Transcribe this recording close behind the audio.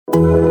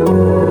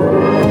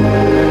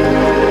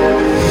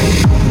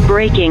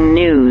Breaking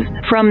news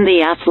from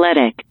The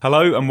Athletic.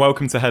 Hello and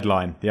welcome to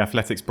Headline, The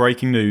Athletic's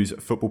breaking news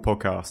football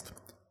podcast.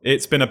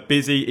 It's been a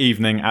busy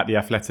evening at The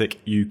Athletic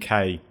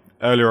UK.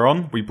 Earlier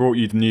on, we brought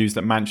you the news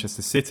that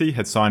Manchester City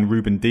had signed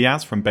Ruben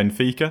Dias from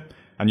Benfica,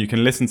 and you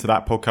can listen to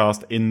that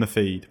podcast in the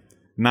feed.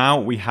 Now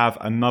we have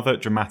another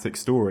dramatic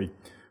story.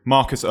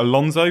 Marcos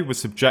Alonso was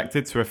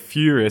subjected to a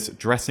furious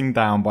dressing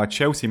down by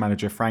Chelsea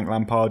manager Frank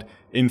Lampard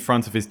in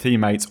front of his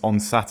teammates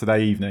on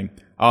Saturday evening,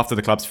 after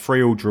the club's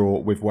 3-3 draw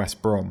with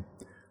West Brom.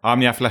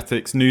 I'm The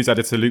Athletic's news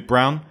editor Luke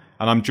Brown,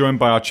 and I'm joined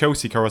by our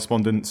Chelsea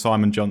correspondent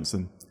Simon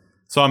Johnson.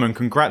 Simon,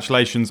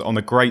 congratulations on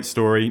a great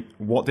story.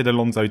 What did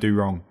Alonso do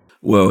wrong?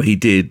 Well, he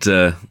did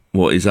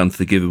what is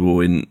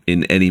unforgivable in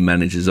any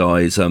manager's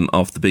eyes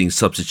after being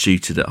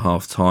substituted at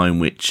half-time,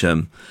 which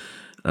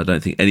I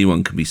don't think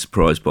anyone can be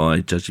surprised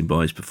by, judging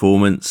by his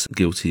performance.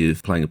 Guilty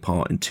of playing a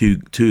part in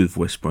two of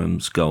West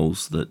Brom's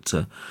goals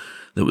that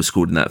were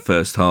scored in that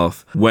first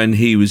half. When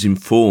he was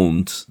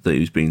informed that he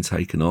was being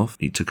taken off,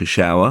 he took a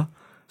shower,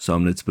 so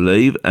I'm led to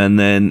believe, and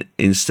then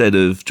instead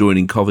of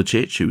joining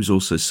Kovacic, who was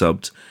also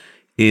subbed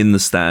in the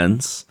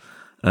stands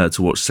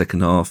to watch the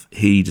second half,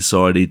 he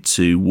decided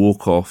to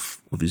walk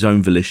off of his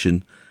own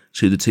volition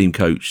to the team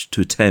coach to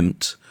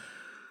attempt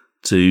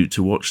to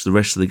watch the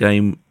rest of the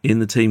game in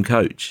the team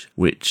coach,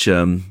 which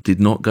did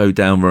not go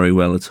down very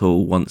well at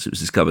all once it was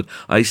discovered.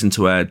 I hasten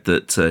to add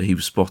that he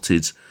was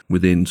spotted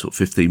within sort of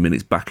 15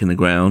 minutes back in the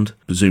ground.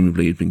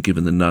 Presumably he'd been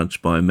given the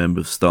nudge by a member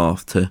of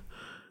staff to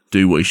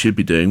do what he should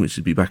be doing, which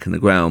is be back in the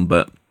ground.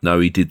 But no,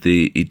 he did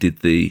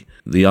the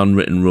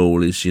unwritten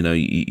rule is, you know,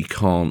 you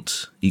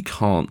can't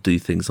do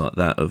things like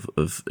that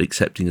of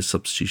accepting a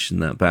substitution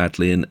that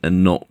badly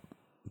and not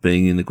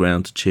being in the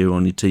ground to cheer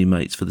on your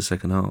teammates for the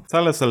second half.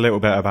 Tell us a little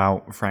bit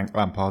about Frank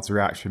Lampard's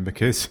reaction,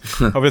 because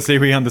obviously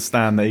we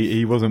understand that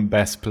he wasn't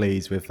best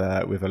pleased with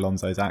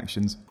Alonso's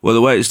actions. Well,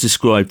 the way it's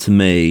described to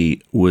me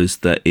was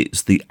that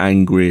it's the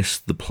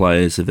angriest the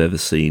players have ever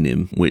seen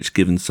him, which,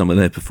 given some of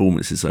their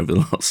performances over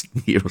the last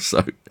year or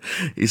so,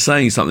 is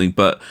saying something.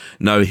 But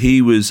no,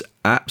 he was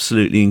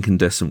absolutely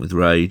incandescent with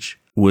rage,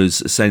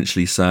 was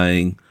essentially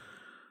saying,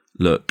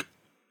 look,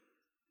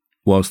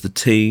 whilst the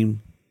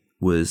team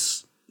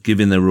was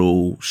giving their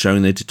all,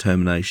 showing their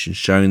determination,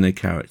 showing their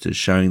character,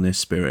 showing their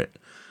spirit,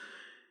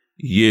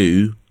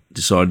 you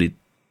decided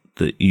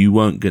that you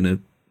weren't going to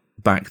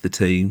back the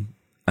team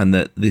and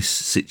that this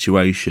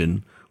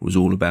situation was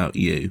all about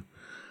you.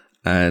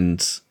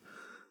 And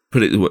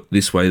put it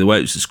this way, the way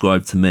it was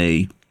described to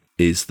me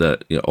is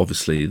that, you know,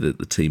 obviously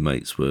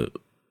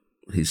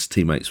his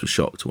teammates were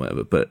shocked or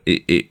whatever, but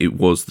it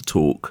was the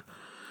talk,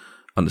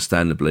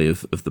 understandably,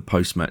 of the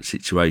post-match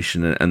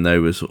situation, and they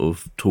were sort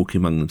of talking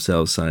among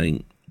themselves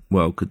saying,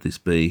 well, could this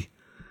be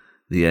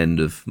the end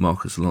of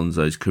Marcos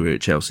Alonso's career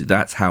at Chelsea?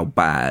 That's how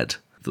bad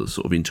the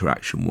sort of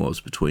interaction was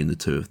between the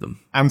two of them.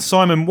 And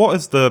Simon, what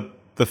has the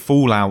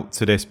fallout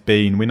to this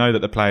been? We know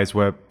that the players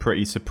were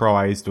pretty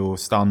surprised or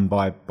stunned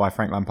by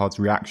Frank Lampard's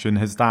reaction.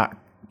 Has that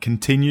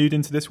continued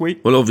into this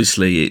week? Well,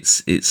 obviously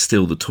it's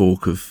still the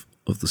talk of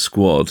the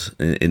squad,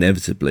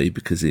 inevitably,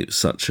 because it was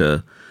such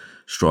a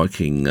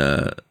striking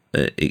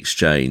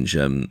exchange.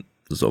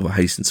 Sort of, I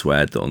hasten to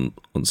add that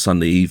on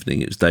Sunday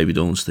evening, it was David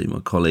Ornstein, my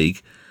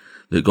colleague,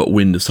 that got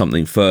wind of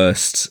something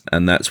first,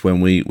 and that's when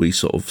we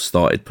sort of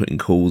started putting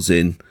calls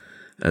in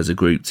as a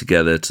group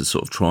together to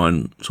sort of try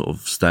and sort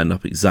of stand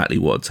up exactly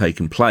what had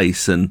taken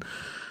place, and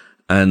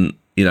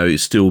you know,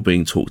 it's still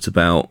being talked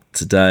about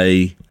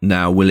today.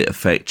 Now, will it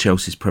affect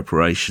Chelsea's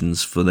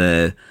preparations for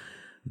their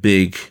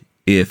big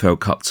EFL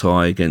Cup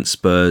tie against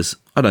Spurs?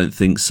 I don't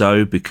think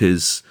so,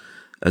 because,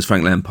 as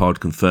Frank Lampard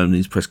confirmed in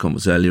his press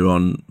conference earlier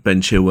on,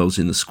 Ben Chilwell's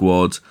in the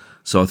squad,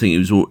 so I think he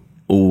was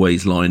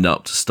always lined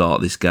up to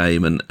start this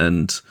game,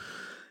 and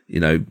you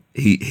know,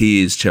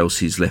 he is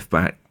Chelsea's left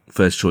back,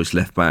 first choice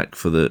left back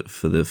for the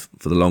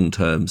long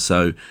term.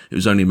 So it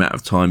was only a matter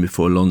of time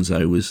before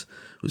Alonso was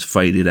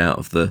faded out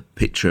of the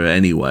picture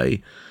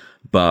anyway.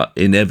 But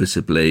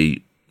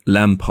inevitably,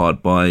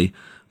 Lampard, by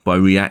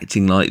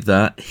reacting like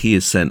that, he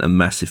has sent a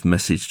massive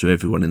message to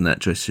everyone in that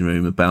dressing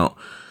room about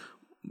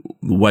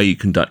the way you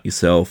conduct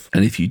yourself,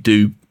 and if you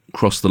do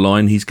cross the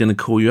line, he's going to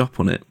call you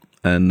up on it.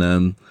 And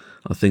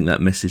I think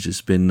that message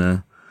has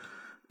been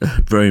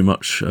very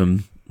much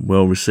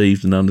well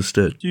received and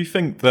understood. Do you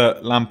think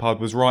that Lampard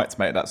was right to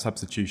make that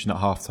substitution at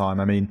half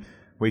time? I mean,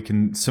 we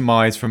can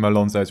surmise from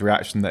Alonso's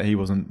reaction that he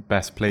wasn't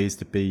best pleased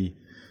to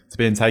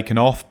being taken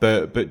off,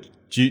 but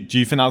do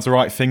you think that was the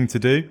right thing to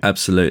do?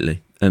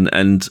 Absolutely. And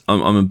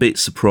I'm a bit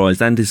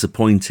surprised and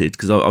disappointed,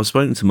 because I've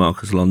spoken to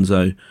Marcos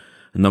Alonso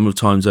a number of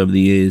times over the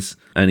years,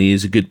 and he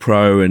is a good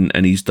pro,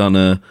 and he's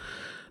done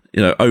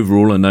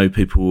overall, I know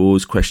people will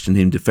always question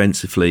him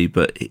defensively,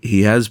 but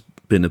he has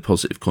been a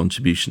positive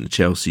contribution to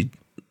Chelsea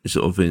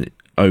sort of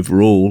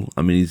overall.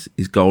 I mean,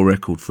 his goal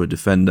record for a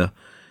defender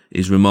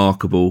is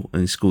remarkable,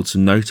 and he scored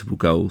some notable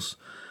goals.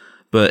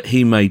 But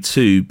he made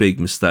two big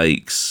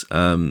mistakes,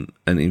 and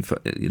in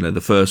fact,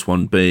 the first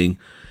one being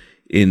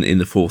in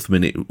the fourth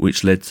minute,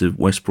 which led to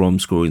West Brom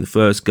scoring the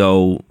first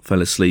goal,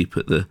 fell asleep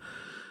at the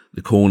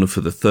corner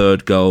for the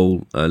third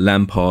goal.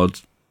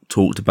 Lampard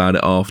talked about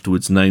it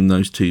afterwards, named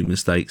those two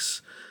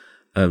mistakes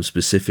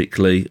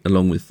specifically,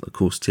 along with, of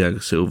course,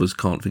 Thiago Silva's,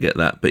 can't forget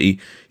that. But he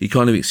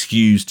kind of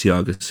excused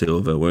Thiago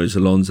Silva, whereas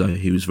Alonso,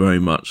 he was very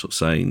much sort of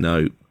saying,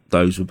 no,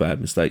 those were bad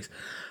mistakes.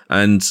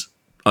 And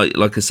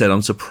like I said,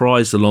 I'm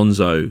surprised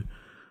Alonso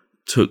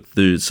took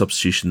the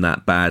substitution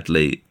that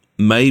badly.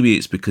 Maybe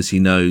it's because he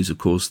knows, of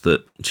course,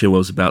 that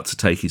Chilwell's about to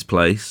take his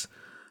place,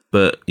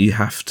 but you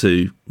have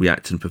to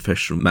react in a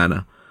professional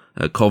manner.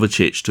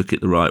 Kovacic took it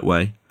the right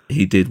way.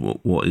 He did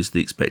what is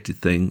the expected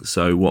thing.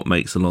 So what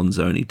makes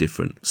Alonso any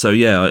different? So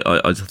yeah,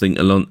 I think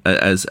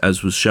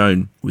as was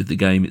shown with the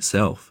game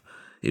itself,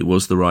 it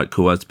was the right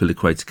call.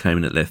 Azpilicueta came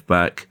in at left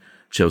back.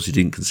 Chelsea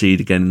didn't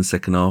concede again in the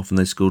second half, and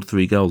they scored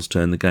 3 goals,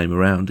 turned the game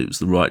around. It was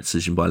the right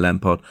decision by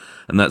Lampard,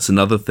 and that's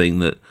another thing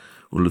that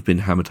will have been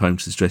hammered home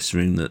to his dressing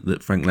room,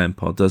 that Frank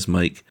Lampard does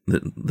make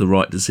the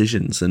right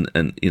decisions. And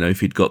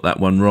if he'd got that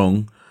one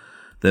wrong,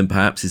 then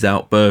perhaps his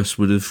outburst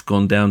would have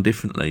gone down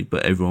differently.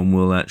 But everyone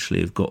will actually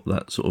have got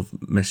that sort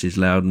of message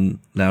loud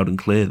and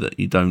clear, that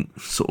you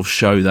don't sort of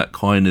show that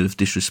kind of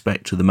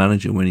disrespect to the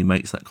manager when he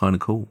makes that kind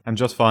of call. And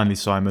just finally,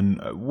 Simon,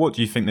 what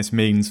do you think this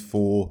means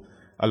for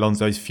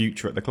Alonso's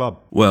future at the club?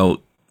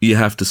 Well, you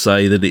have to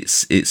say that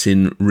it's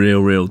in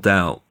real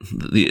doubt.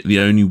 The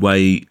only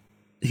way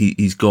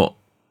he's got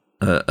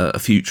a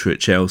future at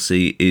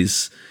Chelsea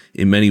is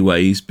in many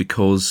ways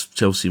because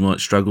Chelsea might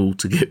struggle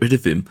to get rid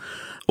of him,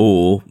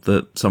 or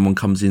that someone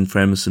comes in for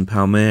Emerson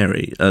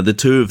Palmieri. The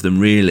two of them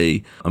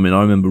really, I mean,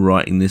 I remember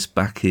writing this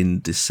back in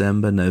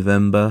December,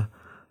 November,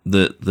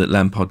 that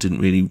Lampard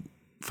didn't really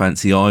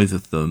fancy either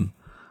of them,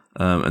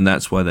 and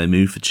that's why they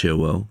moved for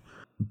Chilwell.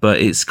 But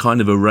it's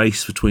kind of a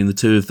race between the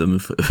two of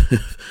them,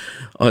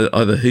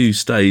 either who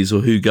stays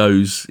or who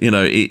goes.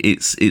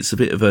 It's a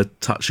bit of a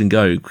touch and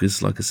go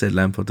because, like I said,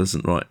 Lampard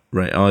doesn't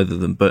rate either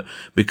of them. But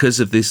because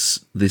of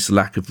this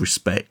lack of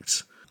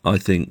respect, I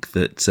think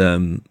that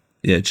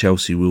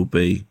Chelsea will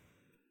be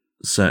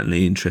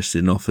certainly interested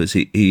in offers.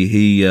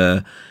 He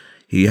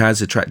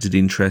has attracted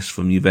interest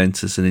from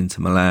Juventus and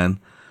Inter Milan,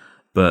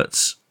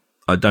 but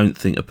I don't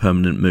think a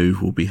permanent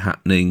move will be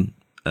happening.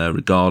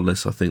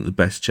 Regardless, I think the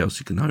best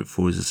Chelsea can hope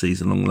for is a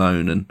season-long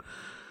loan, and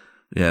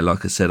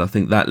like I said, I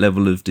think that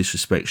level of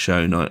disrespect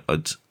shown,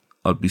 I'd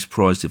be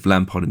surprised if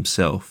Lampard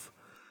himself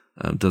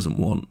doesn't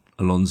want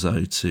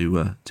Alonso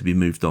to be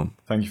moved on.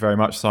 Thank you very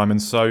much,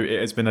 Simon. So it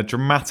has been a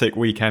dramatic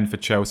weekend for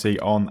Chelsea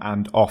on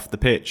and off the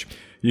pitch.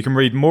 You can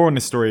read more on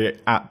this story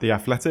at The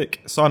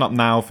Athletic. Sign up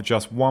now for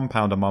just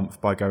 £1 a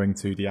month by going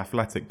to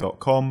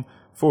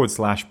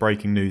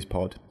theathletic.com/breaking news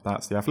pod.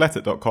 That's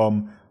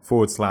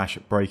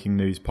theathletic.com/breaking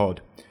news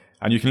pod.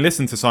 And you can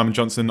listen to Simon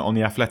Johnson on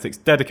The Athletic's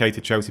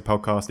dedicated Chelsea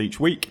podcast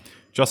each week.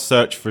 Just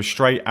search for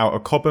Straight Outta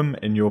Cobham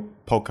in your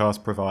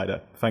podcast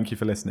provider. Thank you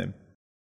for listening.